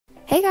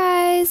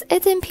guys,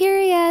 it's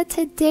Empyrea.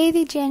 Today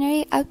the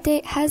January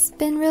update has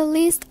been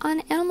released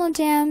on Animal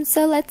Jam,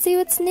 so let's see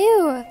what's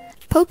new.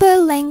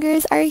 POPA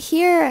langurs are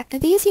here.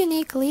 These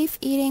unique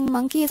leaf-eating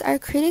monkeys are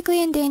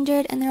critically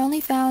endangered and they're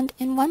only found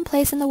in one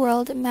place in the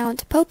world,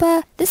 Mount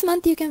POPA. This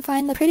month you can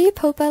find the pretty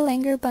POPA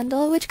langur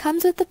bundle, which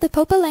comes with the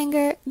POPA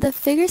langur, the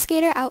figure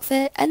skater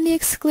outfit, and the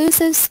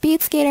exclusive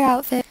speed skater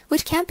outfit,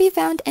 which can't be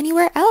found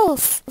anywhere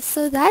else.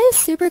 So that is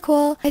super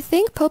cool. I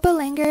think POPA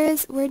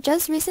langurs were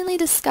just recently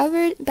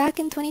discovered back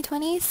in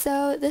 2020,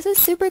 so this is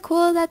super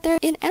cool that they're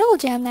in Animal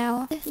Jam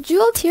now.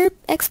 Jewel tier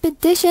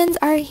expeditions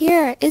are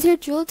here. Is your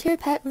jewel tier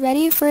pet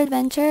ready for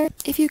adventure?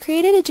 If you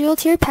created a jewel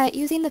tier pet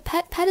using the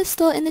pet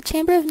pedestal in the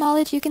Chamber of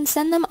Knowledge, you can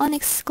send them on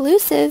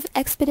exclusive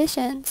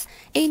expeditions.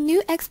 A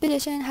new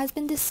expedition has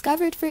been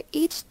discovered for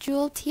each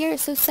jewel tier,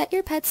 so set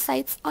your pet's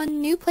sights on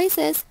new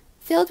places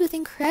filled with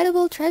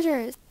incredible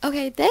treasures.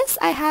 Okay, this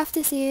I have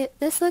to see.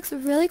 This looks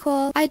really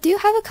cool. I do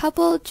have a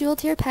couple jewel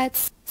tier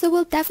pets, so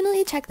we'll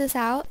definitely check this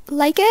out.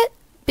 Like it?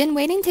 Been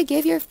waiting to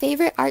give your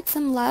favorite art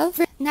some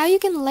love? Now you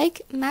can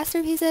like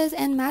masterpieces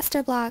and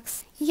master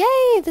blocks.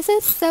 Yay! This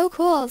is so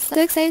cool.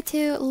 So excited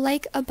to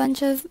like a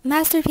bunch of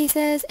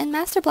masterpieces and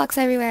master blocks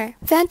everywhere.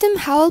 Phantom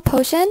Howl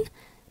Potion?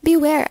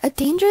 Beware, a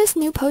dangerous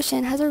new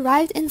potion has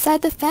arrived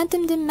inside the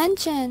Phantom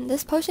Dimension.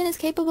 This potion is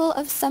capable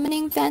of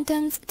summoning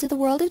phantoms to the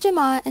world of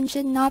J-Ma and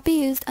should not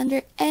be used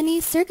under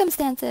any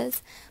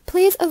circumstances.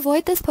 Please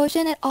avoid this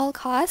potion at all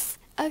costs.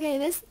 Okay,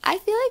 I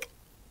feel like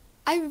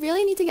I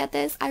really need to get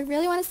this. I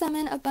really want to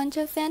summon a bunch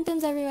of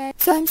phantoms everywhere.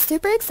 So I'm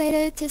super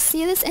excited to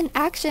see this in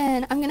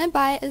action. I'm gonna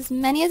buy as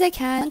many as I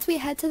can once we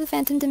head to the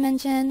Phantom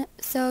Dimension.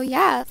 So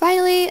yeah.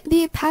 Finally,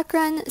 the pack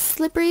run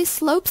Slippery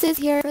Slopes is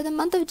here for the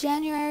month of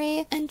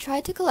January, and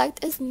try to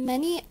collect as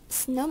many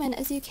snowmen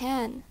as you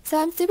can.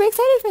 So I'm super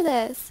excited for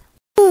this.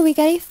 Ooh, we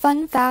get a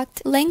fun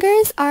fact.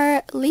 Langurs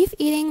are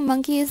leaf-eating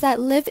monkeys that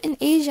live in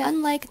Asia.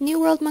 Unlike New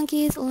World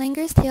monkeys,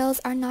 langurs' tails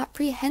are not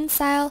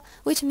prehensile,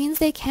 which means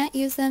they can't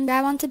use them to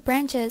grab onto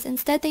branches.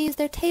 Instead, they use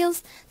their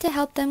tails to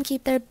help them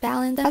keep their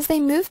balance as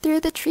they move through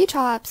the tree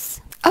tops.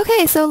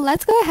 Okay, so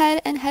let's go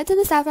ahead and head to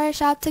the Sapphire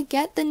shop to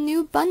get the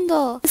new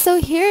bundle.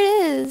 So here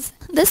it is.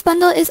 This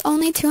bundle is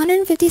only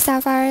 250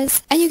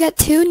 sapphires, and you get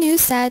 2 new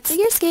sets,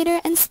 Figure Skater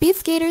and Speed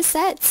Skater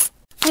sets.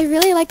 I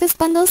really like this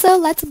bundle, so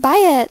let's buy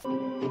it.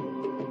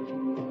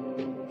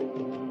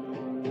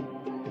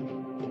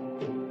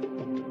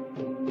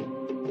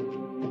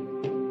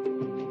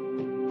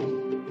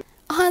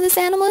 Oh, this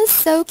animal is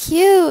so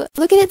cute.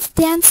 Look at its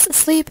dance,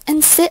 sleep,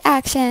 and sit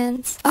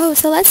actions. Oh,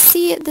 so let's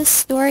see the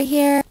store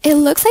here. It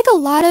looks like a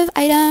lot of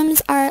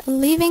items are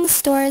leaving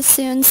stores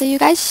soon, so you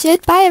guys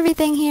should buy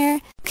everything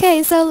here.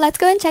 Okay, so let's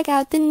go and check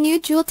out the new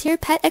jewel tier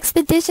pet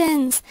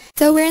expeditions.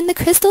 So we're in the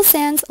Crystal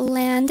Sands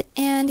land,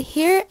 and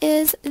here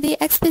is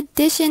the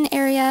expedition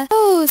area.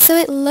 Oh, so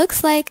it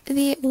looks like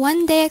the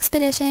one-day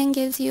expedition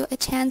gives you a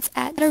chance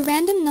at a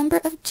random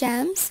number of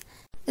gems.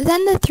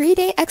 Then the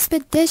 3-day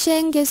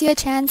expedition gives you a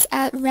chance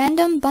at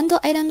random bundle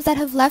items that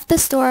have left the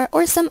store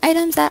or some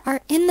items that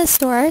are in the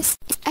stores.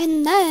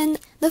 And then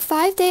the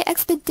 5-day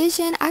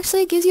expedition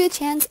actually gives you a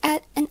chance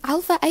at an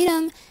alpha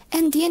item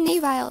and DNA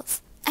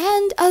vials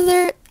and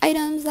other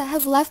items that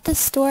have left the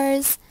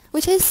stores,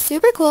 which is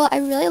super cool. I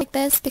really like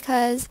this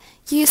because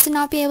you used to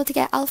not be able to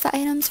get alpha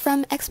items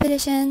from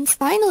expeditions.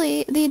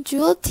 Finally, the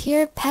jewel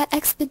tier pet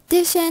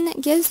expedition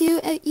gives you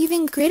an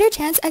even greater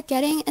chance at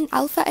getting an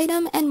alpha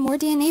item and more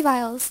DNA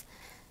vials.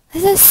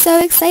 This is so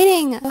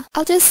exciting!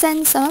 I'll just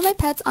send some of my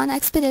pets on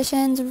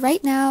expeditions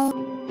right now.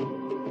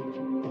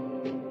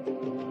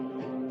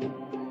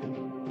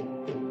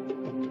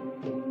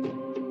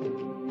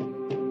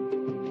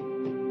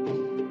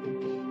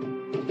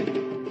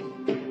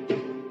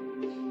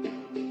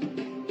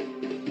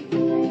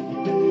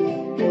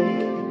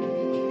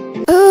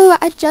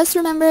 I just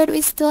remembered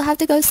we still have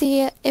to go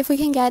see if we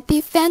can get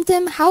the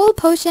Phantom Howl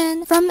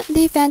Potion from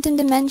the Phantom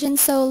Dimension,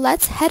 so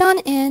let's head on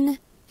in.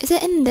 Is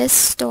it in this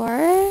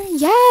store?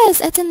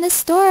 Yes, it's in this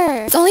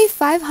store. It's only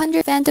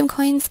 500 Phantom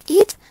coins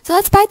each, so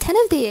let's buy 10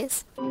 of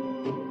these.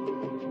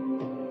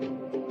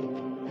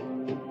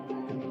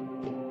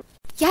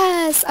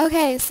 Yes,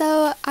 okay,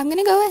 so I'm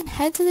gonna go and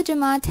head to the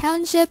J-Ma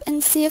Township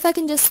and see if I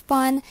can just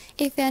spawn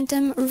a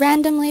Phantom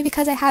randomly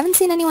because I haven't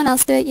seen anyone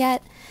else do it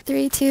yet.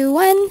 3, 2,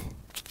 1.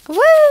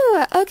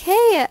 Woo!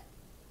 Okay.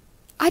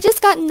 I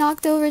just got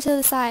knocked over to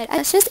the side.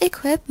 Let's just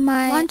equip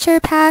my launcher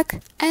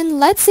pack and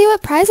let's see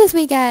what prizes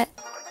we get.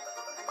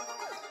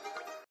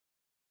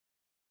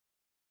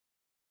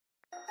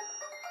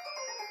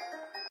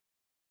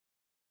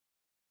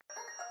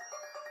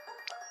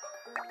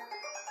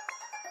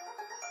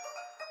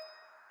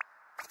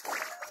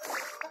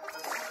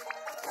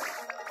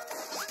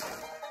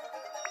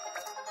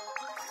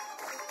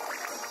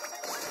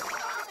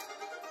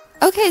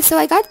 Okay, so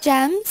I got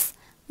gems.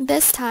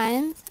 This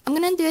time, I'm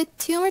gonna do it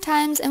 2 more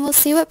times and we'll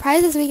see what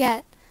prizes we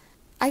get.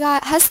 I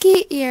got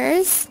husky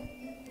ears.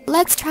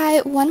 Let's try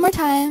it 1 more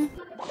time.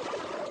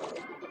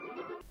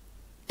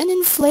 An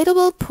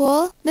inflatable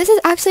pool? This is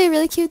actually a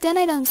really cute den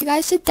item, so you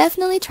guys should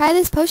definitely try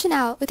this potion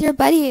out with your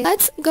buddies.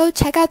 Let's go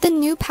check out the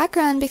new pack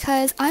run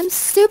because I'm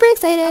super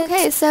excited.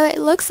 Okay, so it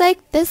looks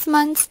like this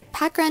month's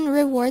pack run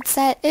reward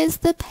set is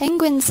the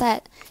penguin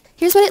set.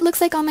 Here's what it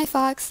looks like on my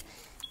fox.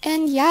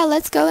 And yeah,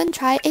 let's go and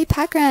try a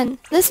pack run.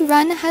 This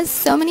run has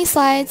so many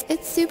slides,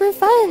 it's super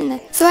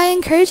fun. So I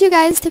encourage you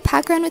guys to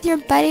pack run with your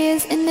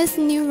buddies in this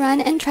new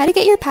run and try to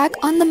get your pack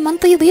on the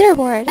monthly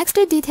leaderboard.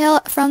 Extra detail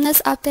from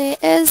this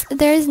update is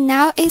there's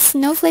now a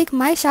Snowflake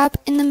My Shop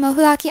in the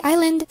Mohuaki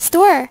Island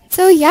store.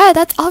 So yeah,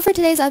 that's all for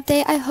today's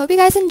update. I hope you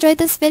guys enjoyed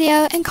this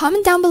video and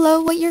comment down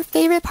below what your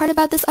favorite part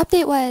about this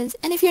update was.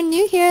 And if you're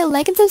new here,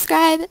 like and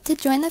subscribe to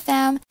join the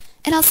fam.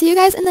 And I'll see you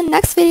guys in the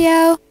next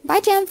video. Bye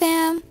Jam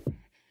Fam!